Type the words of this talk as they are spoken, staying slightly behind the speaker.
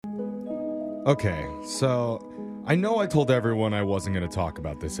Okay, so I know I told everyone I wasn't going to talk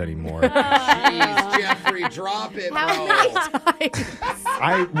about this anymore. Jeez, Jeffrey, drop it, bro. How many times?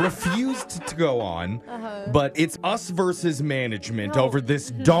 I refused to go on, but it's us versus management over this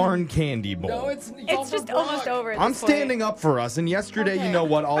darn candy bowl. No, it's just almost over. I'm standing up for us, and yesterday, you know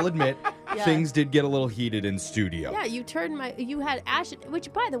what? I'll admit, things did get a little heated in studio. Yeah, you had Ashton,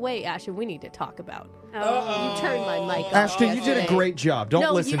 which, by the way, Ashton, we need to talk about. Oh. You turned my mic off. Ashton, you did a yesterday. great job. Don't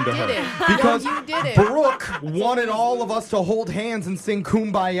No, listen you to her. didn't. Because No, you didn't. Brooke wanted all of us to hold hands and sing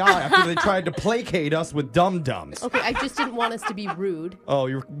Kumbaya after they tried to placate us with dum-dums. Okay, I just didn't want us to be rude. Oh,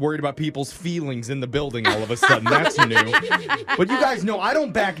 you're worried about people's feelings in the building all of a sudden. That's new. But you guys know I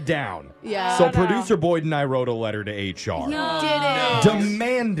don't back down. Yeah. So producer Boyd and I wrote a letter to HR. You did it.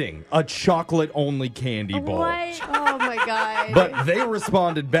 Demanding a chocolate-only candy bowl. What? Oh, my God. But they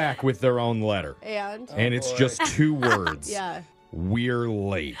responded back with their own letter. And It's just 2 words. yeah. We're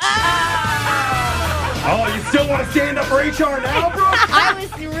late. Oh, you still want to stand up for HR now, bro? I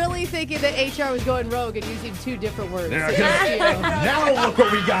was really thinking that HR was going rogue and using 2 different words. Yeah, So 'cause thank you. now look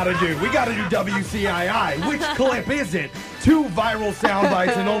what we gotta do. We gotta do WCII. Which clip is it? 2 viral sound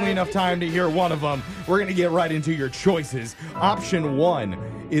bites and only enough time to hear one of them. We're gonna get right into your choices. Option 1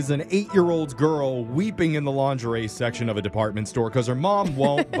 is an 8-year-old girl weeping in the lingerie section of a department store because her mom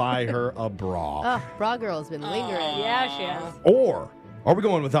won't buy her a bra. Oh, bra girl's been lingering. Yeah, she has. Or are we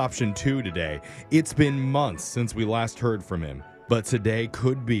going with option 2 today? It's been months since we last heard from him, but today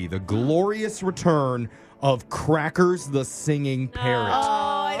could be the glorious return of Crackers the Singing Parrot. Oh,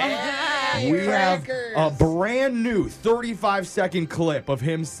 Hey, We have Crackers. a brand new 35-second clip of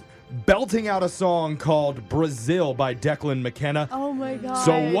him belting out a song called Brazil by Declan McKenna. oh my God.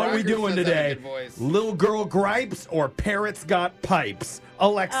 So what are we Crackers doing does have a today? good voice. Little girl gripes or parrots got pipes?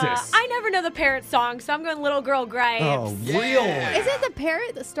 Alexis. I never know the parrot song, so I'm going Little Girl Gripes. Oh, Yeah. really? Is it the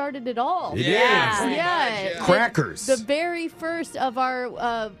parrot that started it all? It Yeah. is. pretty Yeah. much, yeah. Crackers. The very first of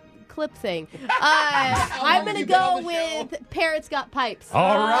our clip thing. I'm long going to you been on go the show? with Parrots Got Pipes.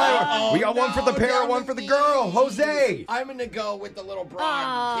 All right. Oh, We got one for the no, parrot, down one to for the me. girl. Jose. I'm gonna go with the little Brock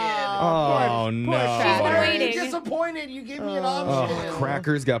Oh, kid. no. I'm We're already waiting. disappointed. You gave me an Oh, option.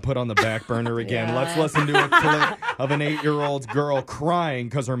 Crackers got put on the back burner again. Yeah. Let's listen to a clip of an 8-year-old girl crying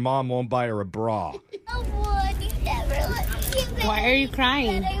because her mom won't buy her a bra. Why are you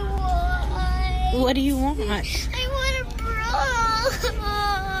crying? What do you want?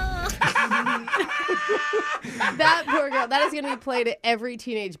 That poor girl. That is going to be played at every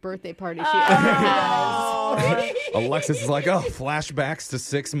teenage birthday party she ever has. Alexis is like, oh, flashbacks to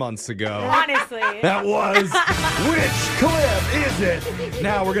 6 months ago. Honestly. That was which clip is it?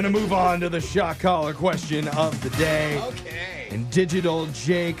 Now we're going to move on to the shot collar question of the day. Okay. And Digital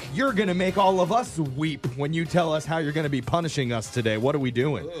Jake, you're going to make all of us weep when you tell us how you're going to be punishing us today. What are we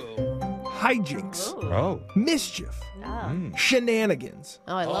doing? Hijinks, Oh. mischief, shenanigans.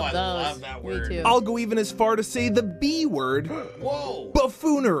 Oh, I love I those. love that word. Me too. I'll go even as far to say the B word, Whoa.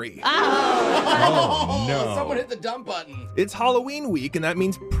 buffoonery. Oh, no. Someone hit the dump button. It's Halloween week, and that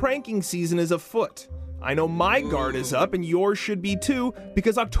means pranking season is afoot. I know my guard is up, and yours should be too,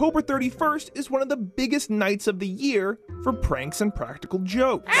 because October 31st is one of the biggest nights of the year for pranks and practical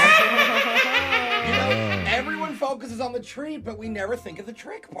jokes. You know, everyone focuses on the treat, but we never think of the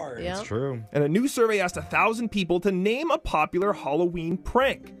trick part. Yeah. It's true. And a new survey asked 1,000 people to name a popular Halloween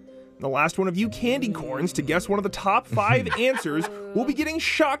prank. The last one of you candy corns to guess one of the top 5 answers will be getting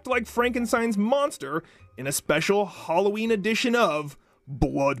shocked like Frankenstein's monster in a special Halloween edition of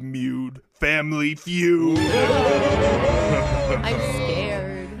Blood Feud Family Feud. I'm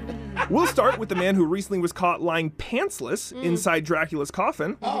scared. We'll start with the man who recently was caught lying pantsless inside Dracula's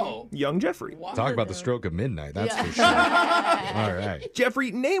coffin, Oh. young Jeffrey. Talk about the stroke of midnight. That's Yeah. for sure. All right.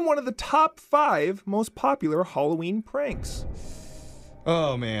 Jeffrey, name one of the top 5 most popular Halloween pranks.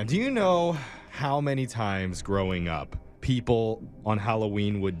 Oh, man. Do you know how many times growing up people on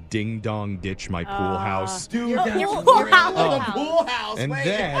Halloween would ding-dong ditch my pool house? Dude, that's Your weird. pool house. Oh, the pool house. And Wait.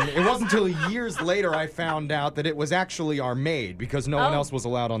 then it wasn't until years later I found out that it was actually our maid because no one else was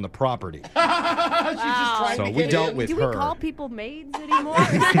allowed on the property. She's just trying So to we get dealt in. with Do her. we call people maids anymore? Is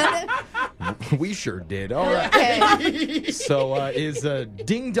that We sure did. All right. okay. So is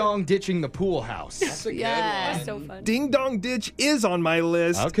ding-dong ditching the pool house. That's a good Yeah. one. So fun. Ding Dong Ditch is on my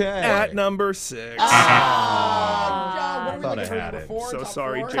list Okay. at number 6. John, what are we Thought I looking had for? it. Four? So Top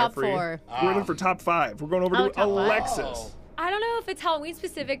sorry, four? Top Jeffrey. 4. We're looking for top 5. We're going over Oh, to top five. Alexis. Oh. I don't know if it's Halloween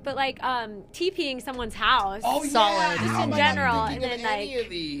specific, but like TPing someone's house. Oh, Solid. yeah. Just How in am I not general, thinking and of then, any like, of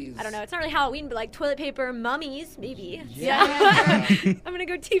these? I don't know. It's not really Halloween, but like toilet paper, mummies, maybe. Yeah. I'm gonna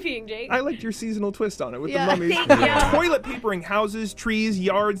go TPing, Jake. I liked your seasonal twist on it with Yeah. the mummies. Thank you. Toilet papering houses, trees,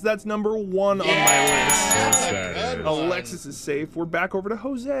 yards. That's number 1 on my list. That's a that good is. one. Alexis is safe. We're back over to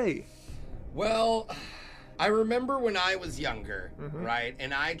Jose. Well, I remember when I was younger, Mm-hmm. right?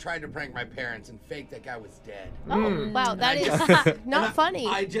 And I tried to prank my parents and fake that guy was dead. Oh, wow, that is not funny.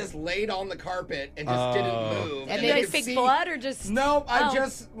 I just laid on the carpet and just didn't move. And Did you they like could fake see- blood or just? No, I Oh.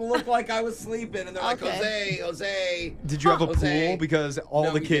 just looked like I was sleeping, and they're like, Okay. Jose. Did you have a Jose. pool? Because all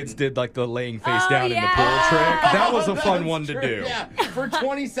No, the we kids didn't. did like the laying face Oh, down in the yeah. pool trick. That was a fun That's one to true, do. Yeah, for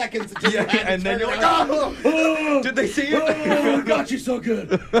 20 seconds. Until Yeah, you had to and then turn you're it like, around. oh, did they see it? Oh, got you so good.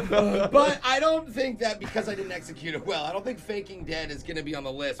 But I don't think that because I didn't execute it well, I don't think faking dead is going to be on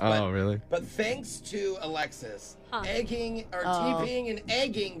the list. But, Oh, really? But thanks to Alexis, Huh. egging or TPing and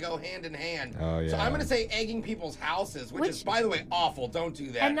egging go hand in hand. Oh, So yeah. I'm going to say egging people's houses, which is, Which- by the way, awful. Don't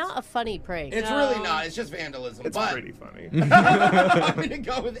do that. and not a funny prank. It's really not. It's just vandalism. It's but pretty funny. I'm going to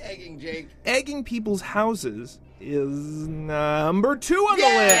go with egging, Jake. Egging people's houses is number 2 on the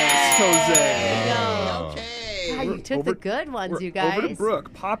list, Jose. No. Okay. God, you took the Over- good ones, We're you guys. Over to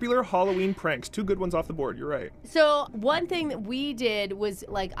Brooke. Popular Halloween pranks. 2 good ones off the board. You're right. So one thing that we did was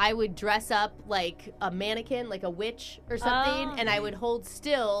like I would dress up like a mannequin, like a witch or something, Oh. and I would hold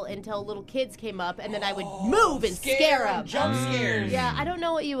still until little kids came up, and then I would move and scare them. Jump scares. Yeah, I don't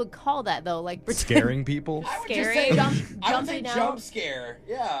know what you would call that though. Like Scaring people? I would just Scary. say, Jump- I would say jumping out. jump scare.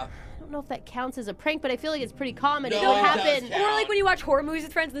 Yeah. I don't know if that counts as a prank, but I feel like it's pretty common. No, It'll it does happen. count. Or like when you watch horror movies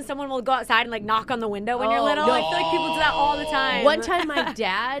with friends and then someone will go outside and like knock on the window when you're Oh, little. no. I feel like people do that all the time. One time, my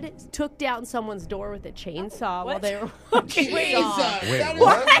dad took down someone's door with a chainsaw while they were watching. Jesus. Saw. Wait, that is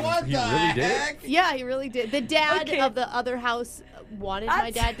what? what He the really did? heck? Yeah, he really did. The dad Okay. of the other house wanted my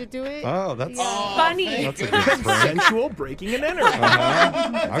That's- dad to do it. Oh, that's Oh, Funny. thank That's a goodness. good prank. Sensual breaking and entering.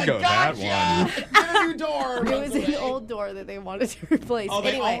 I'll go with that Gotcha. one. Get a new door. It was an Jose. old door that they wanted to replace. Oh,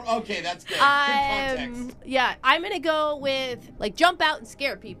 Anyway, okay, that's good. Good context. yeah, I'm gonna go with like jump out and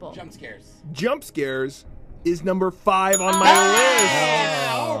scare people. Jump scares. Jump scares is number 5 on my Yeah,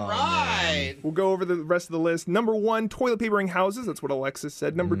 list. all right. We'll go over the rest of the list. Number 1, toilet papering houses. That's what Alexis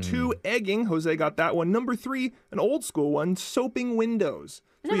said. Number 2, egging. Jose got that one. Number 3, an old school one, soaping windows.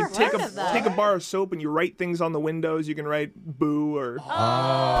 So you Never take heard of that. take a bar of soap and you write things on the windows. You can write boo or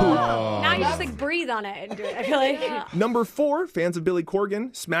Now you just like breathe on it and do it. I feel like. Number 4, fans of Billy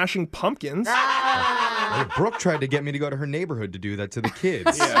Corgan, smashing pumpkins. Hey, Brooke tried to get me to go to her neighborhood to do that to the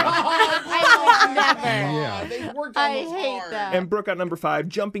kids. I would never. Yeah. They worked on I those hate hard. that. And Brooke got number 5,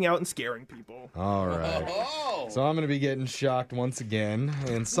 jumping out and scaring people. All right. Oh. So I'm going to be getting shocked once again.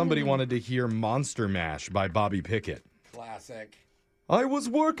 And somebody wanted to hear Monster Mash by Bobby Pickett. Classic. I was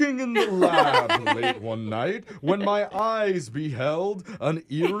working in the lab late one night when my eyes beheld an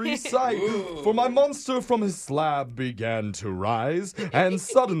eerie sight. For my monster from his slab began to rise, and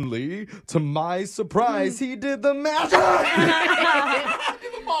suddenly, to my surprise, he did the mash. The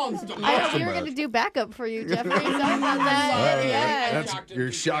monster. I hope you were Mash. going to do backup for you, Jeffrey. Sorry about All that. right. Yeah. That's Shocked your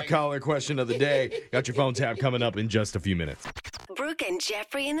and shock confusing. collar question of the day. Got your phone tab coming up in just a few minutes. Brooke and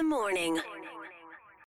Jeffrey in the morning.